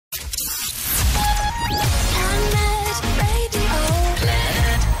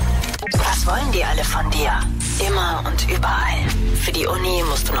Immer und überall. Für die Uni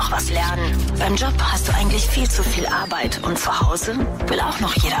musst du noch was lernen. Beim Job hast du eigentlich viel zu viel Arbeit. Und zu Hause will auch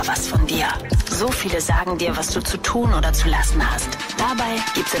noch jeder was von dir. So viele sagen dir, was du zu tun oder zu lassen hast. Dabei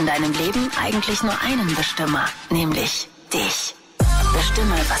gibt's in deinem Leben eigentlich nur einen Bestimmer. Nämlich dich.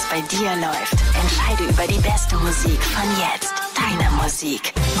 Bestimme, was bei dir läuft. Entscheide über die beste Musik von jetzt. Deine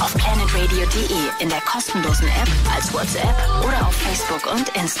Musik. Auf planetradio.de, in der kostenlosen App, als WhatsApp oder auf Facebook und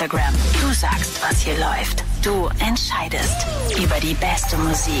Instagram. Du sagst, was hier läuft. Du entscheidest über die beste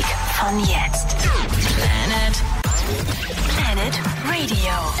Musik von jetzt. Planet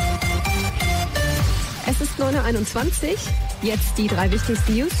Radio. Es ist 9:21 Uhr. Jetzt die 3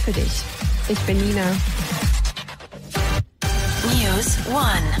 wichtigsten News für dich. Ich bin Nina. News 1.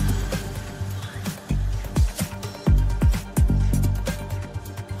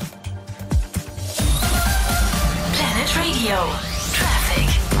 Planet Radio. Traffic.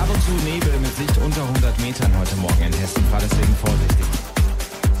 Ab und zu Nebel mit Sicht unter 100 Metern heute Morgen in Hessen. Fahr deswegen vorsichtig.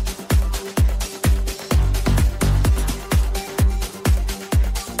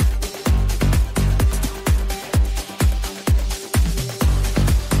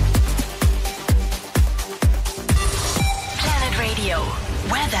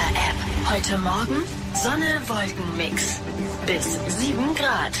 Weather App. Heute Morgen Sonne-Wolken-Mix. Bis 7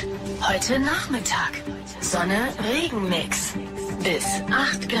 Grad. Heute Nachmittag Sonne-Regen-Mix. Bis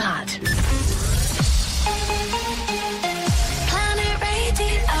 8 Grad. Planet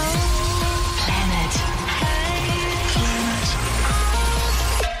Radio. Planet.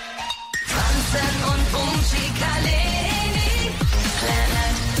 Franzen und Bumchikaleni.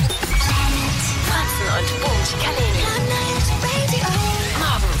 Planet. Franzen und Bumchikaleni. Planet Radio.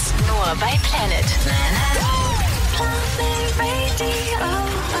 Morgens nur bei Planet. Planet Radio.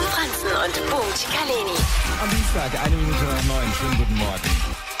 Franzen und Bumchikaleni. Am Dienstag, 1 Minute nach 9. Schönen guten Morgen.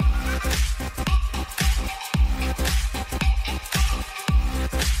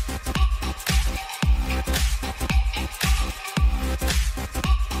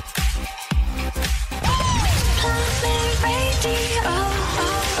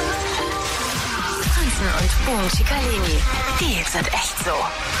 Und Bumchikaleni, die sind echt so.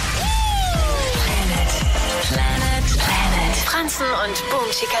 Planet. Franzen und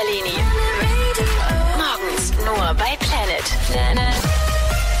Bumchikaleni. Morgens nur bei Planet.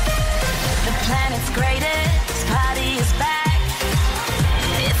 The planet's greatest party is back.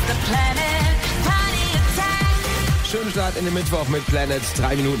 It's the Planet Party Attack. Schönen Start in den Mittwoch mit Planet.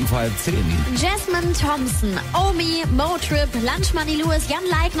 3 Minuten vor 10. Jasmine Thompson, Omi, Motrip, Lunch Money Lewis, Jan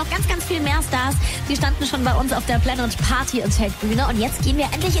Like, noch ganz, ganz viel mehr Stars. Die standen schon bei uns auf der Planet Party Attack Bühne und jetzt gehen wir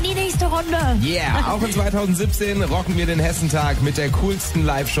endlich in die nächste Runde. Yeah, auch in 2017 rocken wir den Hessentag mit der coolsten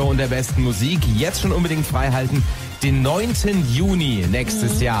Live-Show und der besten Musik. Jetzt schon unbedingt freihalten. Den 9. Juni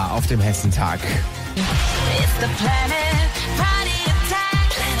nächstes Jahr auf dem Hessentag. It's the Planet Party Attack.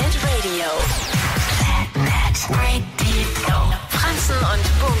 Planet Radio. Planet Radio. Franzen und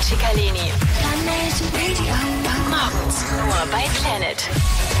Bumchikaleni. Planet Radio. Morgens nur bei Planet.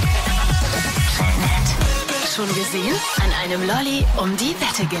 Schon gesehen? An einem Lolli um die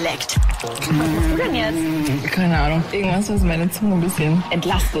Wette geleckt. Was machst du denn jetzt? Keine Ahnung. Irgendwas, was meine Zunge ein bisschen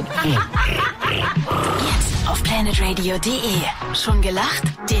entlastet. Jetzt auf planetradio.de. Schon gelacht?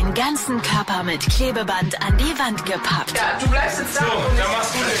 Den ganzen Körper mit Klebeband an die Wand gepappt. Ja, du bleibst jetzt da. So, dann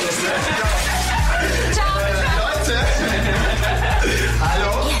machst du den jetzt, ne? Ciao. Leute.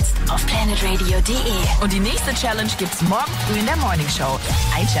 Hallo. Jetzt auf planetradio.de. Und die nächste Challenge gibt's morgen früh in der Morning Show.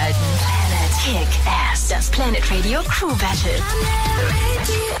 Einschalten. Planet Kick Ass. Das Planet Radio Crew Battle.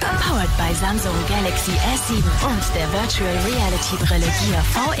 Powered by Samsung Galaxy S7 und der Virtual Reality Brille Gear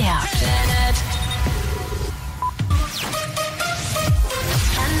VR. Planet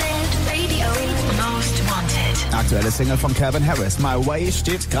Radio Most Wanted. Aktuelle Single von Calvin Harris, My Way,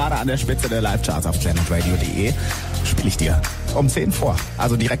 steht gerade an der Spitze der Live-Charts auf planetradio.de. Spiele ich dir um 10 vor,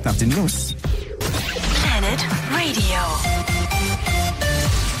 also direkt nach den News. Planet Radio.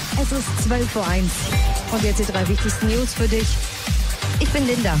 Es ist 12:01 Uhr. Und jetzt die 3 wichtigsten News für dich. Ich bin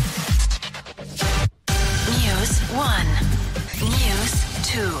Linda. News 1. News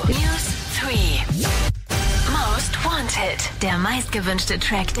 2. News 3. Most Wanted. Der meistgewünschte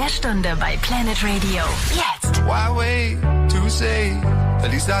Track der Stunde bei Planet Radio. Jetzt. Why wait to say,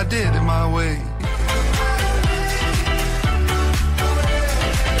 at least I did it my way.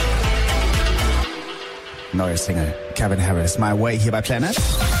 Neue Single, Calvin Harris, My Way, hier bei Planet.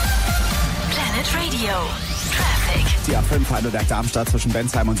 Planet Radio. Traffic. Die A5 Heidelberg-Darmstadt zwischen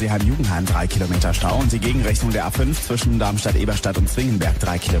Bensheim und Seeheim-Jugendheim 3 Kilometer Stau und die Gegenrichtung der A5 zwischen Darmstadt-Eberstadt und Zwingenberg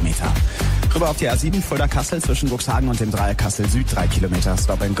 3 Kilometer. Rüber auf die A7 Fulda-Kassel zwischen Cuxhagen und dem Dreieck Kassel-Süd 3 Kilometer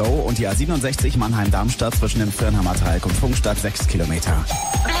Stop and Go und die A67 Mannheim-Darmstadt zwischen dem Firnhammer Dreieck und Funkstadt 6 Kilometer.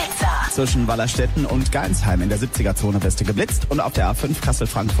 Blitzer. Zwischen Wallerstetten und Geinsheim in der 70er-Zone wirst du geblitzt und auf der A5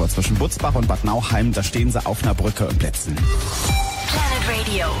 Kassel-Frankfurt zwischen Butzbach und Bad Nauheim, da stehen sie auf einer Brücke und blitzen. Planet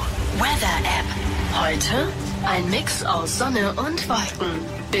Radio Weather App. Heute ein Mix aus Sonne und Wolken.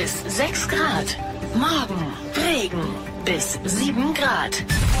 Bis 6 Grad. Morgen Regen. Bis 7 Grad.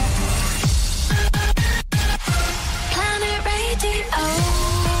 Planet Radio.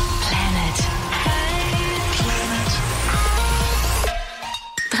 Planet.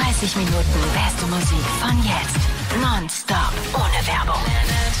 30 Minuten beste Musik von jetzt. Nonstop. Ohne Werbung.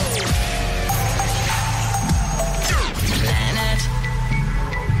 Planet.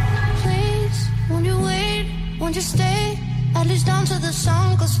 Please, won't you wait? Won't you stay? At least down till the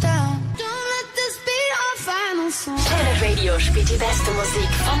sun goes down. Don't let this be our final song. Planet Radio spielt die beste Musik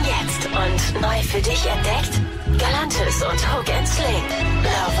von jetzt und neu für dich entdeckt. Galantis und Hook and Sling.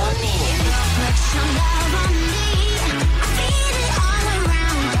 Love on Me. Put some love on me. I feel it all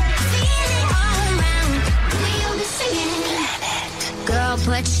around. I feel it all around. We'll be singing. Planet. Girl,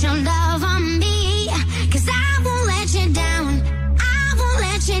 put some love on me. 'Cause I won't let you down. I won't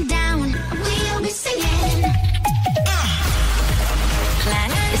let you down. We'll be singing.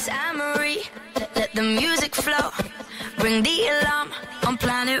 Planet. It's Anne-Marie. Let the music flow. Bring the alarm on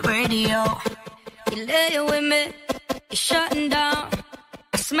Planet Radio. You lay with me. You're shutting down.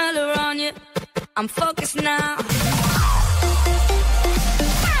 I smell her on you. I'm focused now.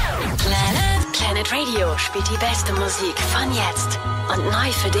 Planet Radio spielt die beste Musik von jetzt. Und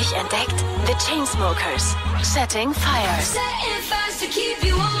neu für dich entdeckt, The Chainsmokers. Setting Fire. Setting fires to keep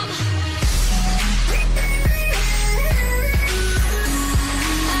you warm.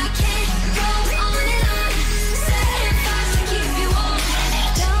 I can't go on and on. Setting fires to keep you warm.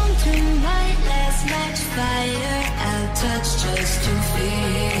 Down to my last match fire. I'll touch just to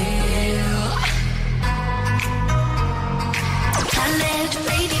feel. Planet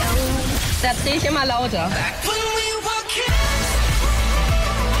Radio. Da drehe ich immer lauter.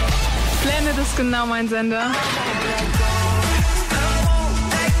 Planet ist genau mein Sender.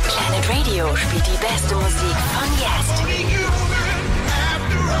 Planet Radio spielt die beste Musik von jetzt.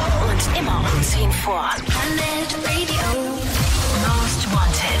 Und immer um 10 vor. Planet Radio. Most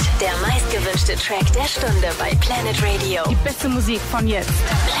Wanted. Der meistgewünschte Track der Stunde bei Planet Radio. Die beste Musik von jetzt.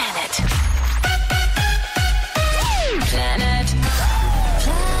 Planet. Planet.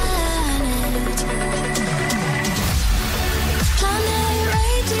 Planet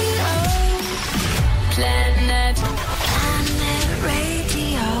Radio. Planet. Planet.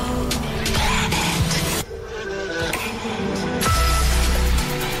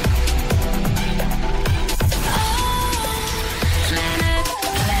 Planet.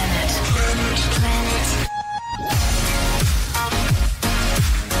 Planet.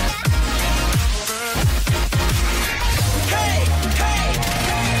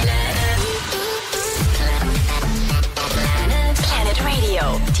 Planet Radio.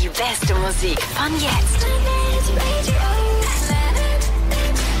 Die beste Musik von jetzt.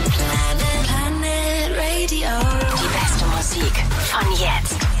 Planet Radio. Die beste Musik von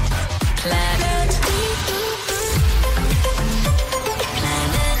jetzt. Planet.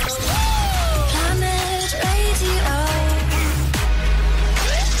 Planet Radio.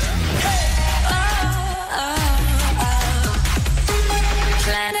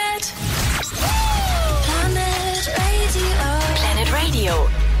 Planet. Planet Radio. Planet Radio.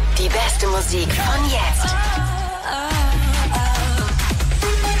 Die beste Musik von jetzt.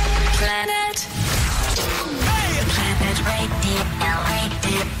 Planet. Planet Radio. Planet.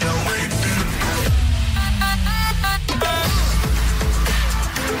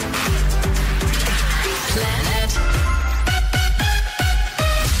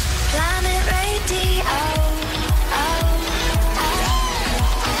 Planet Radio.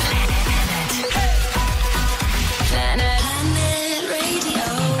 Planet. Planet Radio.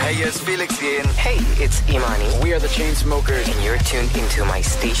 Hey, yes, Felix here. Hey, it's Imani. We are the Chainsmokers, and you're tuned into my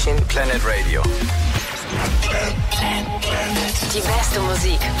station, Planet Radio. Die beste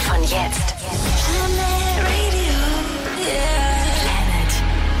Musik von jetzt. Planet Radio. Yeah. Planet.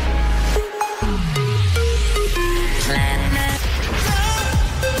 Planet.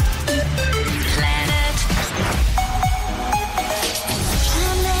 Planet.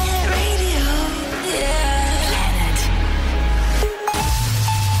 Planet Radio. Yeah. Planet.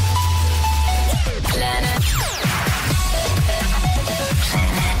 Planet.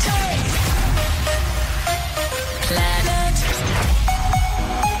 Planet. Planet.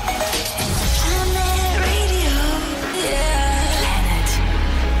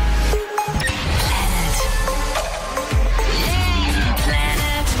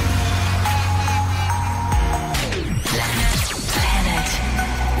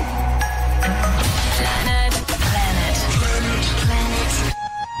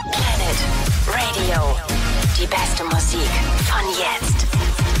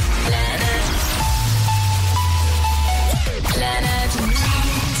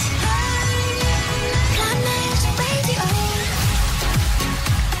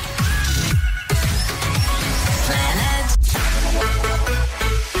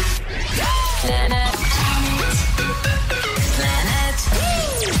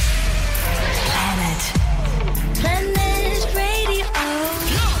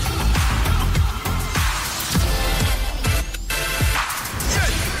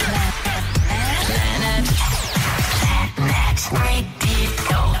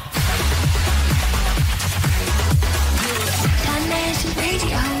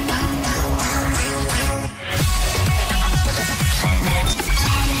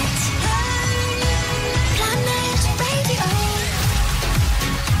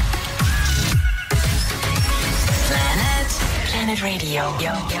 Planet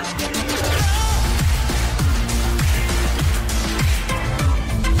Radio.